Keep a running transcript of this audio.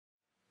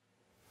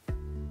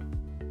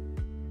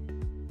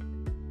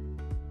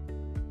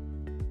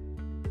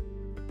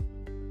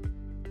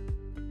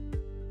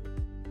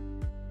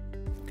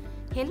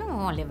Hello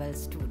O-level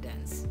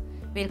students,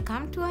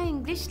 welcome to our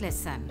English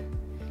lesson.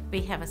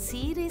 We have a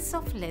series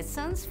of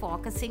lessons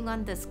focusing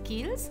on the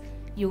skills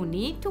you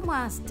need to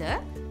master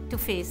to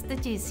face the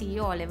GCE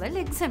O-level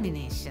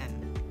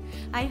examination.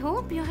 I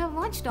hope you have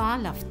watched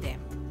all of them.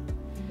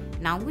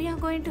 Now we are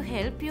going to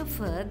help you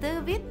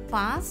further with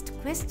past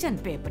question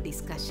paper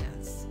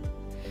discussions.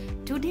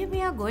 Today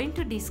we are going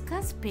to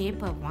discuss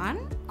paper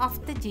 1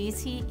 of the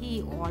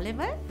GCE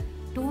O-level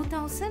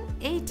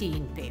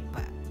 2018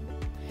 paper.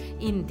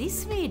 In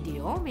this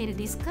video, we'll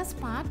discuss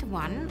part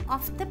 1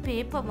 of the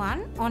paper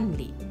 1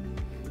 only.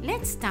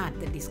 Let's start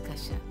the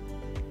discussion.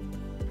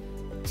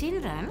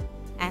 Children,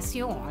 as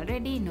you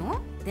already know,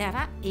 there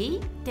are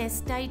 8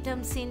 test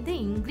items in the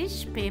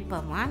English paper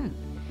 1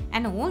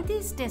 and all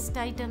these test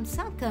items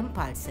are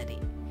compulsory.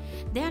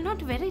 They are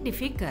not very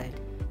difficult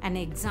and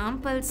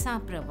examples are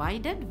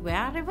provided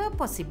wherever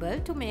possible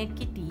to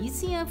make it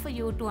easier for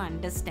you to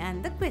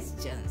understand the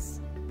questions.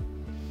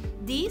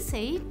 These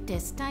 8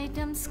 test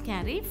items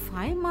carry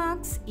 5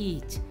 marks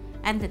each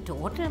and the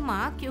total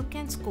mark you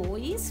can score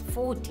is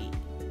 40.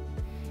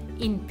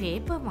 In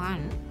paper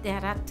 1,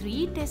 there are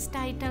 3 test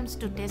items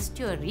to test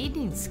your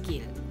reading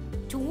skill,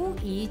 2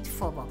 each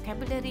for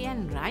vocabulary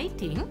and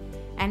writing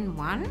and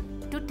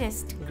 1 to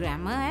test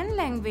grammar and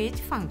language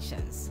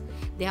functions.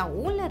 They are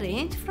all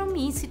arranged from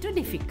easy to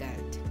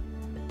difficult.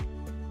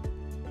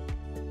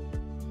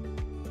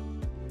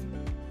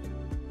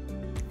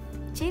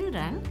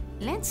 Children,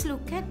 let's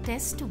look at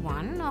test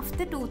 1 of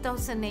the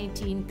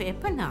 2018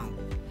 paper now.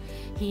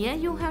 Here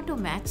you have to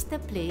match the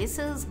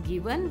places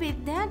given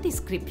with their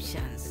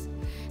descriptions.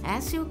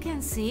 As you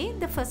can see,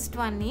 the first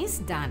one is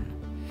done.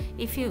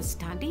 If you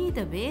study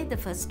the way the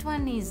first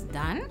one is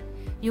done,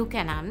 you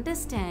can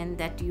understand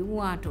that you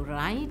are to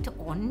write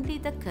only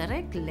the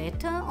correct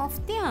letter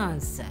of the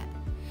answer.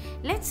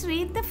 Let's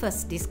read the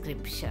first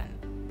description.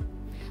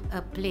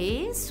 A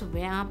place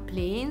where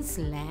planes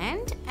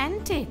land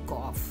and take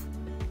off.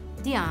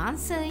 The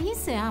answer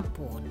is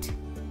airport.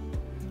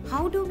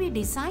 How do we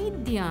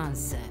decide the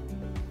answer?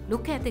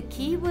 Look at the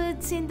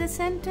keywords in the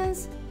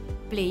sentence.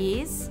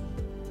 Place,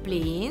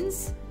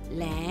 planes,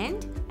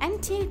 land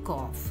and take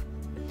off.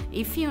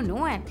 If you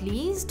know at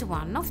least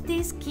one of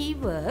these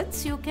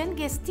keywords, you can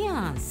guess the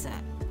answer.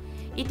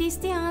 It is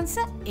the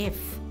answer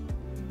F.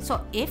 So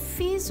F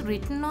is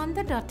written on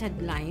the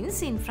dotted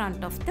lines in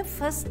front of the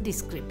first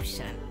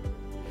description.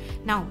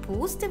 Now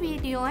pause the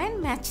video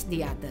and match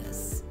the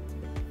others.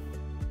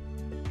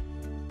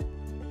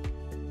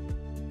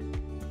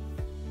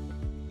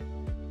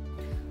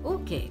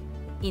 Okay,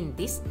 in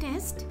this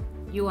test,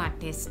 you are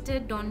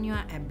tested on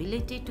your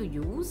ability to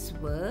use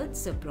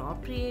words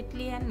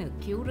appropriately and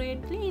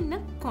accurately in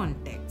a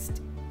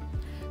context.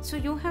 So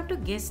you have to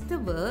guess the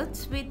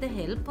words with the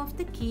help of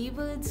the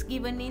keywords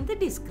given in the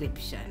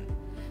description.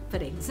 For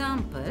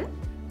example,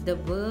 the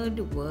word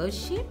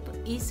worship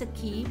is a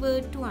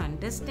keyword to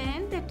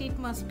understand that it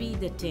must be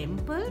the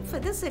temple for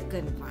the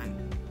second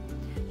one.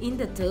 In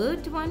the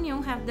third one,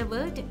 you have the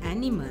word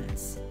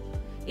animals.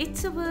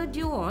 It's a word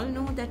you all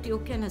know that you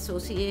can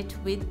associate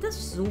with the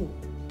zoo.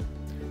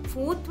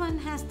 Fourth one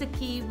has the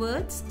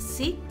keywords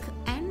sick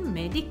and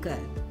medical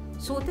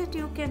so that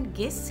you can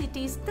guess it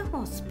is the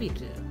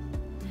hospital.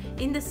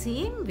 In the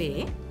same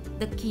way,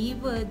 the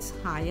keywords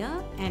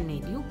higher and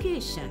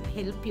education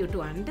help you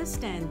to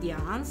understand the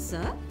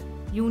answer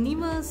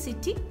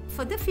university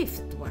for the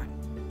fifth one.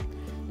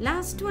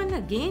 Last one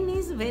again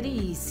is very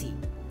easy.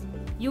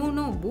 You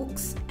know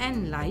books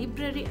and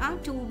library are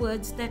 2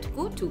 words that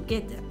go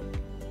together.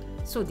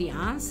 So the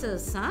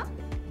answers are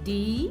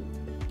D,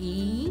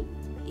 E,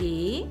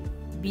 A,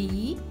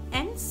 B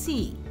and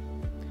C.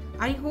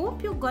 I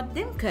hope you got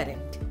them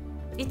correct.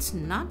 It's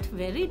not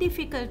very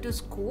difficult to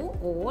score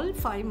all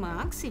 5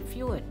 marks if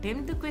you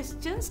attempt the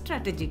question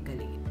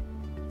strategically.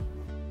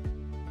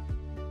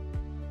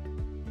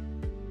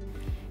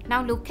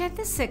 Now look at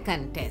the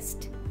second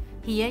test.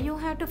 Here you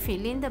have to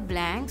fill in the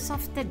blanks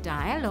of the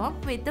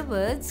dialogue with the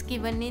words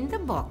given in the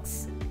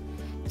box.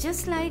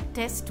 Just like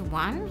test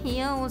 1,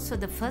 here also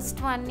the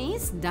first one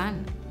is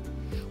done.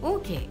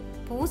 Okay,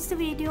 pause the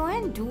video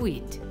and do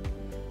it.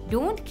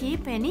 Don't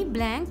keep any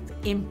blank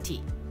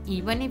empty.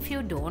 Even if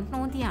you don't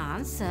know the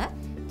answer,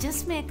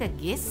 just make a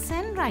guess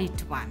and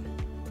write one.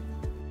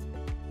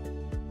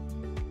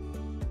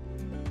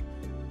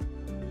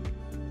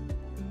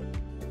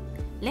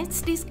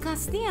 Let's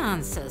discuss the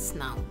answers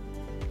now.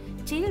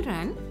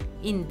 Children,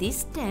 in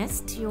this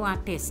test, you are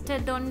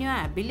tested on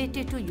your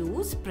ability to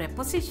use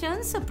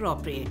prepositions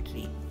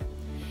appropriately.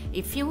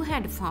 If you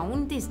had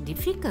found this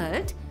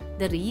difficult,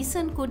 the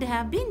reason could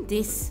have been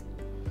this.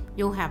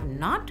 You have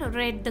not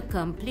read the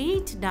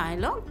complete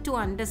dialogue to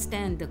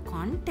understand the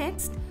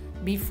context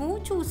before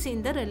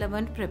choosing the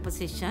relevant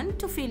preposition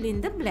to fill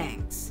in the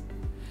blanks.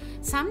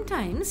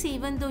 Sometimes,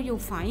 even though you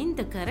find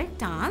the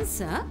correct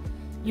answer,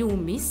 you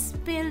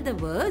misspell the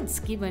words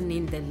given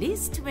in the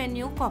list when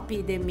you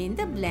copy them in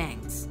the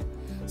blanks.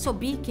 So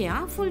be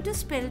careful to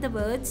spell the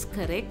words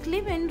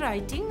correctly when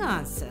writing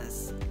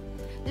answers.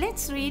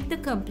 Let's read the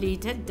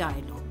completed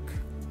dialogue.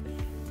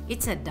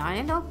 It's a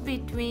dialogue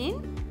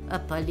between a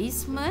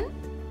policeman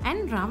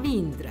and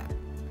Ravindra.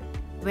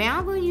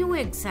 Where were you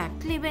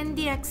exactly when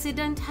the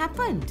accident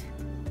happened?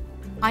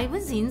 I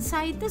was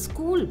inside the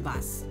school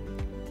bus.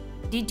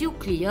 Did you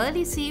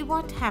clearly see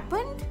what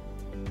happened?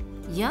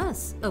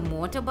 Yes, a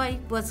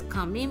motorbike was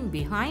coming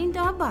behind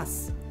our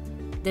bus.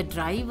 The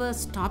driver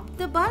stopped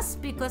the bus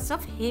because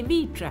of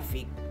heavy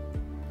traffic.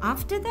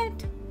 After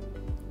that,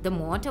 the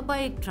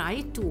motorbike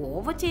tried to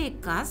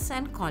overtake us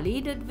and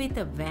collided with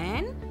a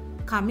van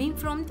coming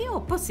from the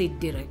opposite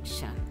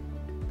direction.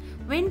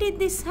 When did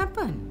this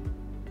happen?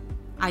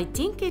 I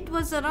think it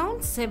was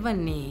around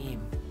 7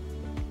 a.m.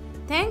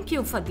 Thank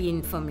you for the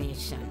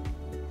information.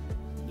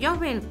 You're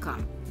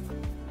welcome.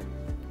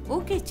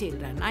 Okay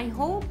children, I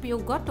hope you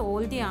got all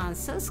the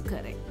answers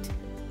correct.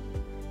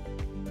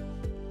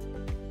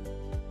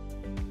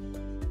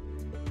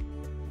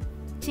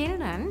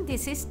 Children,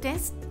 this is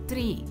test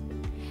 3.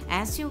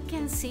 As you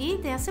can see,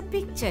 there's a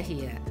picture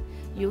here.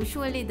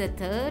 Usually the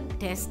third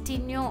test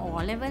in your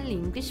O-level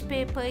English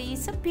paper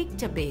is a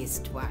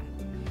picture-based one.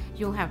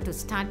 You have to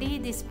study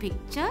this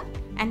picture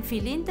and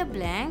fill in the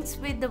blanks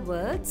with the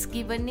words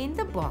given in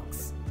the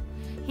box.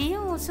 Here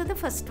also the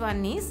first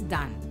one is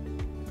done.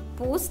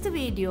 Pause the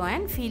video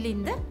and fill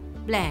in the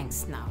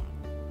blanks now.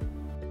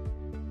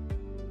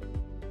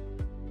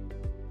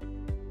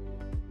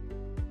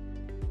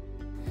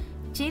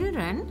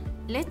 Children,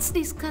 let's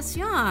discuss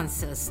your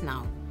answers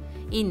now.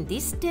 In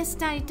this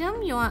test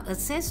item, you are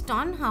assessed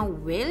on how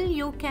well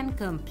you can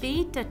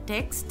complete a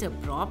text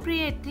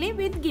appropriately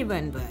with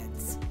given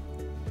words.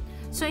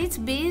 So it's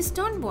based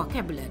on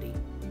vocabulary.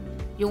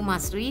 You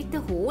must read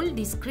the whole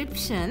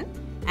description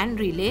and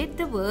relate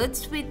the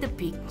words with the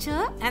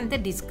picture and the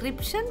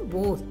description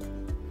both.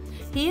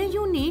 Here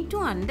you need to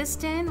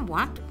understand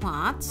what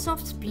parts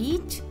of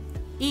speech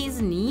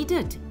is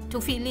needed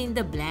to fill in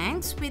the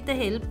blanks with the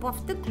help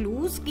of the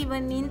clues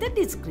given in the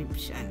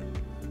description.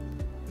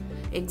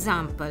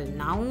 Example,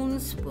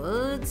 nouns,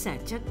 words,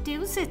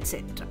 adjectives,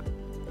 etc.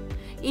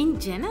 In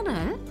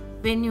general,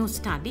 when you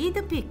study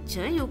the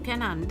picture, you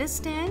can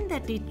understand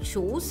that it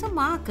shows a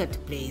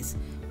marketplace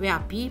where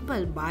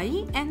people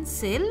buy and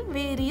sell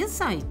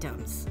various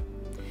items.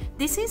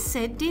 This is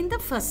said in the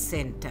first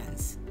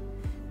sentence.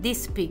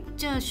 This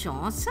picture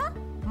shows a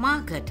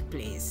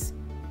marketplace.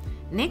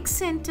 Next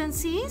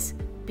sentence is,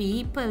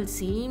 people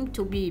seem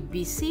to be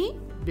busy,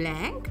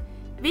 blank,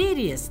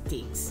 various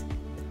things.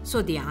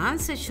 So the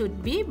answer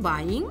should be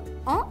buying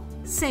or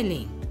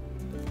selling.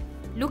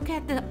 Look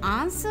at the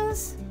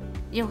answers.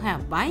 You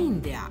have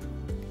buying there.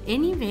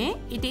 Anyway,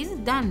 it is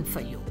done for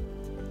you.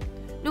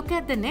 Look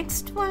at the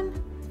next one.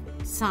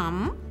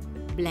 Some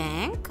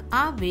blank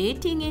are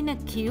waiting in a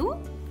queue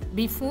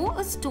before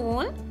a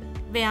stall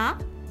where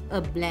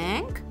a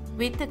blank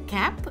with a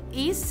cap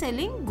is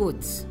selling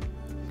goods.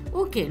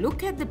 Okay,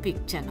 look at the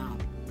picture now.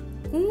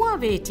 Who are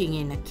waiting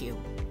in a queue?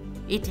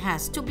 It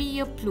has to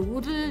be a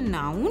plural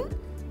noun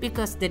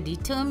because the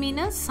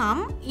determiner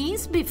some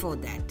is before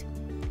that.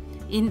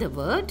 In the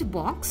word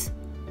box,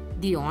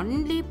 the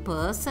only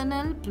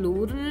personal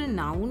plural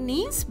noun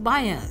is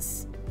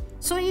buyers.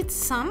 So it's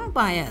some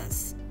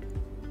buyers.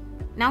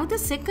 Now the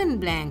second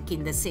blank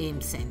in the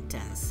same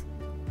sentence.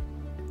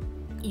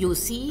 You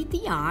see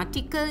the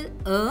article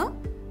a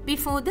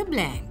before the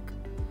blank.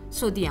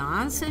 So the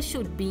answer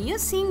should be a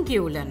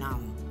singular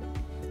noun.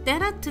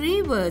 There are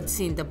 3 words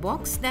in the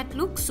box that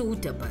look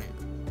suitable.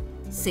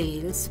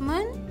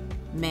 Salesman,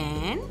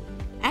 man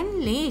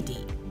and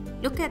lady.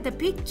 Look at the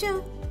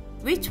picture.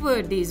 Which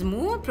word is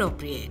more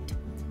appropriate?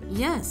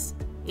 Yes,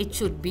 it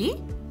should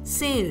be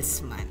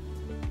salesman.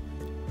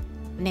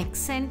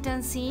 Next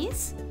sentence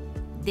is,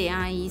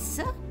 there is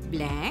a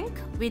blank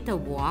with a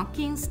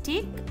walking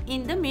stick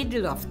in the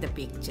middle of the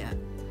picture.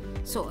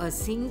 So a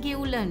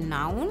singular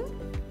noun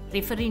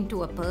referring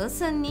to a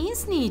person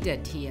is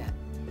needed here.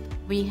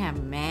 We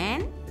have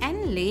man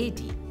and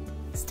lady.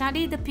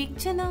 Study the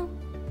picture now.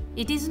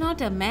 It is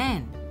not a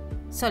man.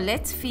 So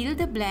let's fill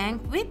the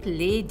blank with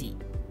lady.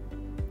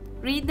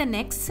 Read the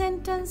next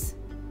sentence.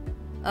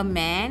 A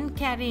man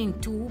carrying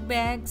 2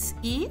 bags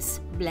is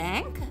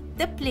blank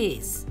the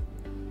place.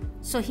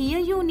 So here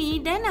you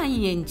need an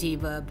ing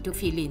verb to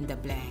fill in the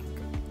blank.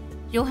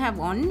 You have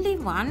only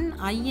one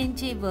ing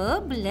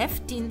verb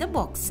left in the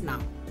box now.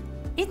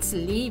 It's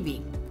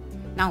leaving.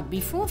 Now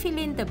before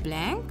filling the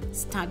blank,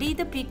 study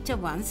the picture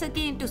once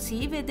again to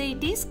see whether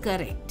it is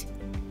correct.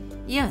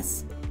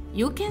 Yes,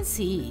 you can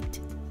see it.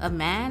 A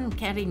man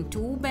carrying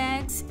 2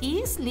 bags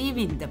is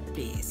leaving the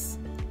place.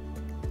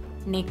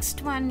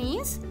 Next one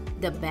is,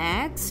 the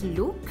bags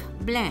look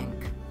blank.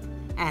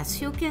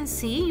 As you can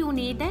see, you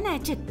need an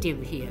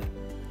adjective here.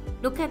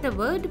 Look at the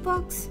word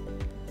box.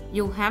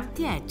 You have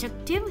the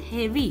adjective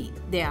heavy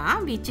there,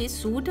 which is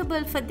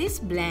suitable for this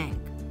blank.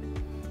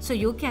 So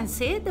you can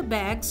say the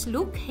bags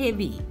look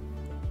heavy.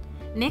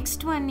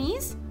 Next one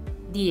is,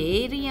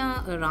 the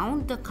area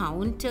around the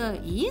counter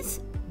is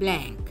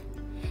blank.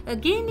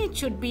 Again, it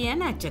should be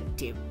an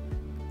adjective.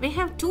 We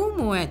have 2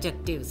 more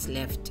adjectives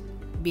left.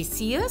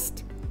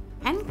 Busiest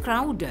and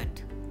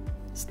crowded.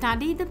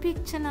 Study the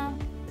picture now.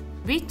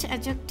 Which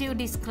adjective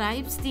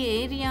describes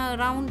the area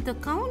around the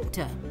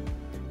counter?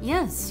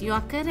 Yes, you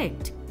are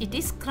correct. It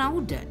is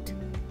crowded.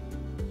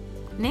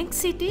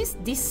 Next, it is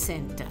this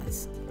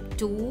sentence.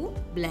 To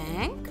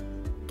blank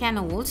can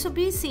also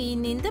be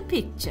seen in the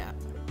picture.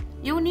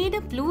 You need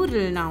a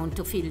plural noun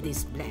to fill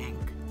this blank.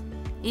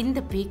 In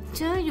the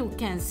picture, you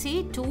can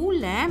see 2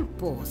 lamp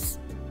posts.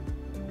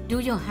 Do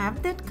you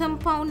have that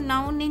compound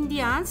noun in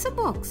the answer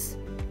box?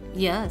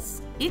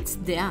 Yes, it's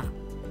there.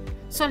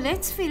 So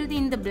let's fill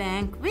in the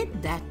blank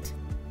with that.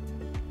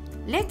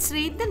 Let's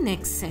read the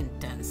next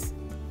sentence.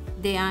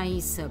 There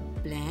is a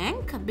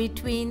blank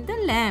between the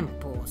lamp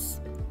posts.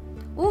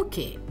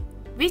 Okay,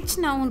 which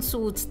noun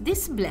suits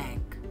this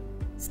blank?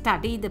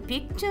 Study the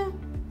picture.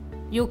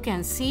 You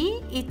can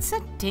see it's a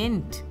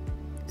tent.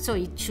 So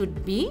it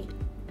should be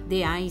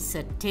there is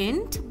a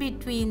tent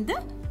between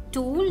the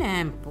 2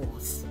 lamp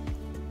posts.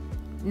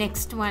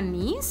 Next one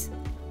is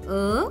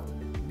a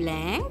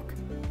blank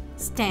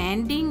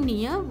standing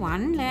near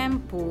one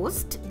lamp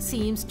post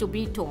seems to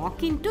be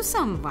talking to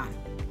someone.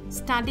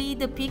 Study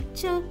the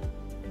picture.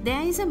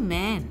 There is a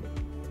man.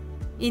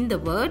 In the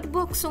word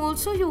box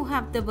also you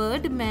have the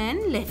word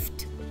man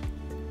left.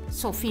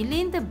 So fill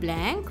in the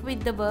blank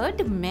with the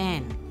word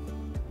man.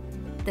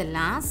 The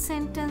last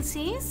sentence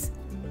is,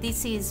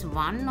 this is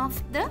one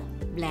of the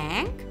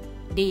blank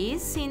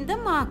days in the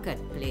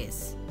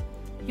marketplace.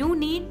 You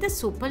need the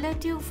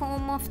superlative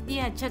form of the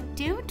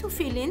adjective to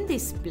fill in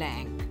this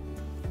blank.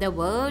 The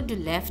word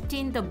left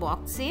in the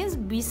box is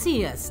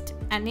busiest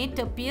and it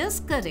appears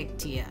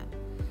correct here.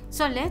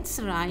 So let's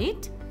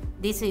write,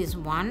 this is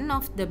one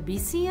of the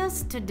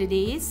busiest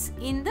days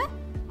in the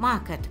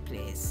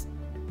marketplace.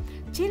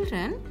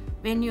 Children,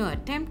 when you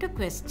attempt a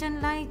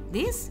question like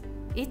this,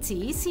 it's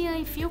easier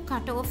if you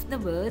cut off the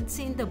words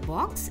in the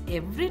box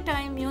every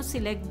time you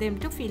select them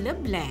to fill a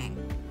blank.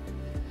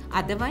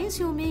 Otherwise,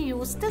 you may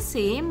use the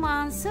same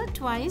answer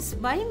twice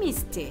by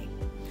mistake.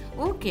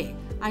 Okay,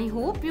 I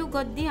hope you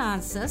got the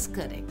answers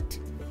correct.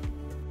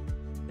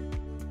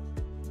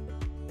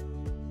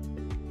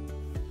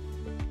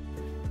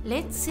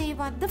 Let's see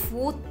what the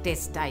 4th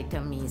test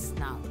item is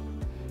now.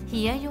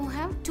 Here you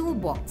have 2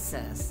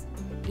 boxes.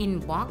 In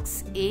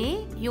box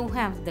A, you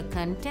have the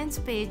contents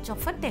page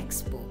of a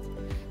textbook.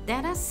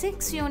 There are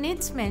 6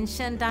 units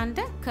mentioned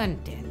under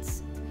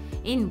contents.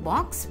 In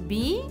box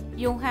B,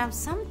 you have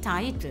some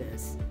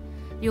titles.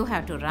 You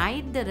have to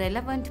write the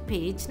relevant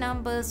page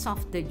numbers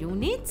of the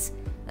units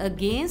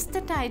against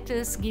the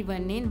titles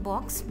given in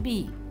box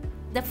B.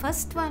 The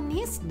first one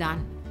is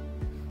done.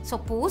 So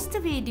pause the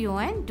video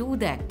and do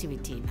the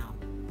activity now.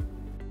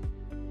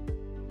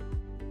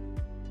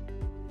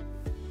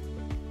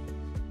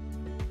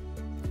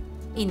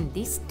 In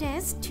this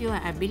test, your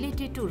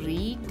ability to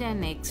read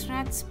and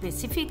extract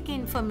specific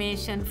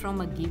information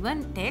from a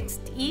given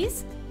text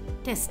is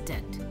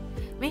tested.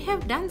 We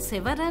have done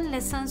several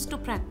lessons to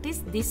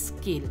practice this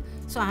skill,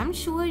 so I'm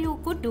sure you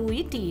could do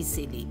it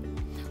easily.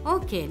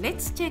 Okay,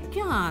 let's check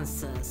your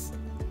answers.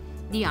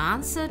 The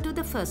answer to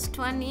the first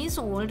one is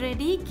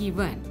already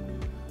given.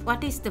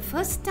 What is the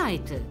first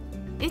title?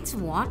 It's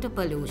water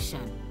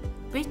pollution.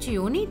 Which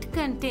unit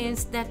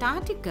contains that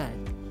article?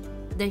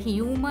 The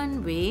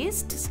human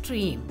waste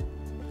stream.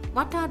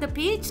 What are the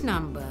page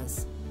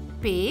numbers?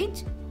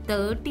 Page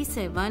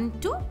 37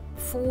 to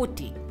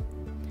 40.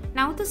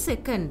 Now the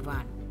second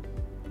one.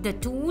 The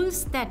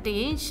tools that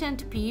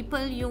ancient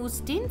people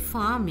used in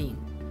farming.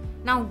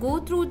 Now go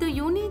through the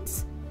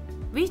units.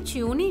 Which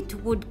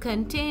unit would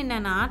contain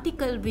an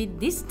article with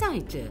this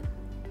title?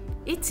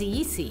 It's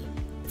easy.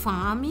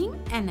 Farming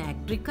and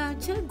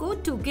agriculture go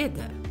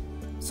together.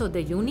 So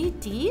the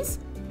unit is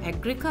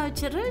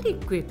agricultural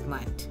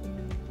equipment.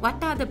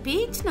 What are the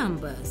page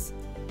numbers?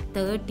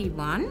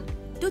 31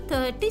 to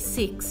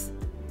 36.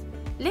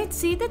 Let's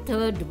see the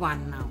third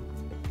one now.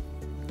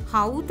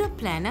 How the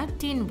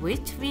planet in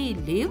which we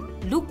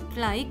live looked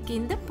like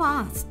in the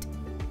past.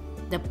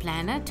 The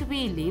planet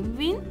we live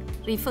in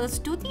refers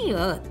to the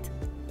Earth.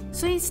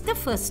 So it's the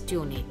first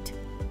unit.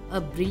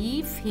 A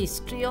brief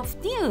history of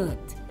the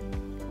Earth.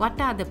 What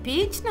are the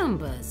page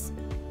numbers?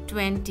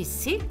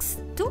 26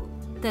 to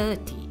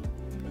 30.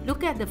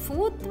 Look at the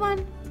fourth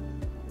one.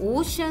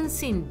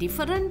 Oceans in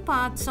different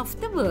parts of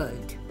the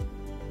world.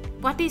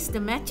 What is the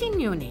matching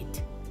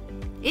unit?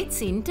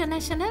 It's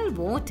international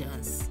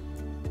waters.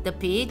 The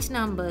page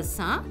numbers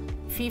are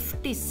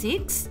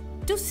 56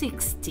 to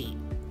 60.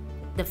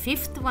 The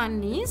fifth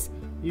one is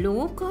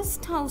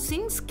low-cost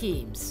housing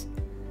schemes.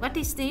 What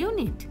is the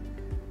unit?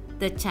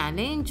 The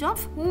challenge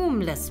of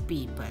homeless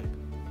people.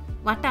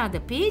 What are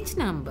the page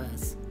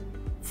numbers?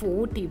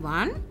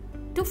 41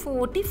 to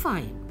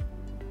 45.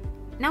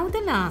 Now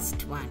the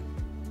last one.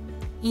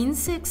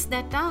 Insects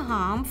that are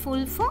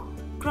harmful for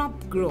crop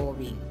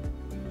growing.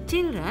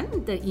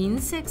 Children, the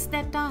insects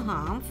that are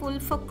harmful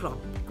for crop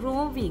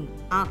growing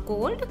are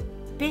called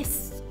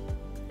pests.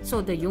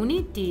 So the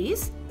unit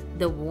is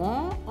the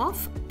war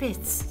of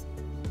pests.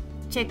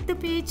 Check the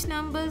page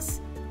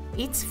numbers.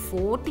 It's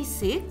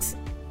 46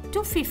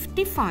 to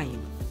 55.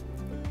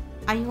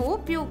 I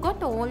hope you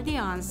got all the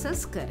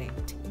answers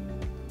correct.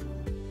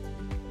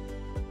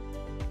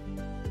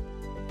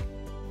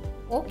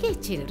 Okay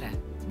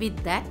children,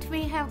 with that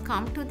we have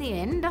come to the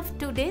end of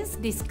today's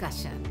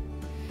discussion.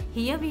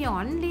 Here we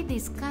only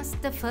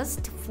discussed the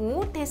first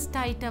 4 test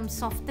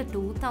items of the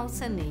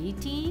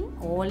 2018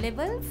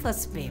 O-Level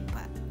first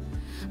paper.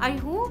 I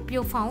hope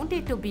you found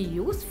it to be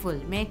useful,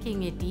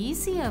 making it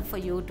easier for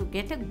you to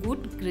get a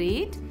good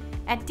grade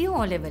at the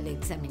O-Level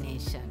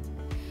examination.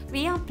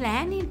 We are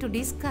planning to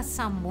discuss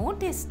some more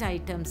test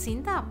items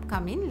in the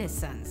upcoming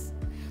lessons.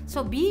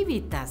 So be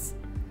with us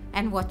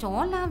and watch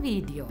all our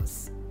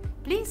videos.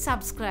 Please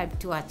subscribe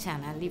to our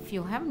channel if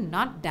you have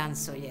not done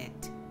so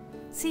yet.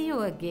 See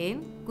you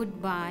again.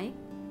 Goodbye.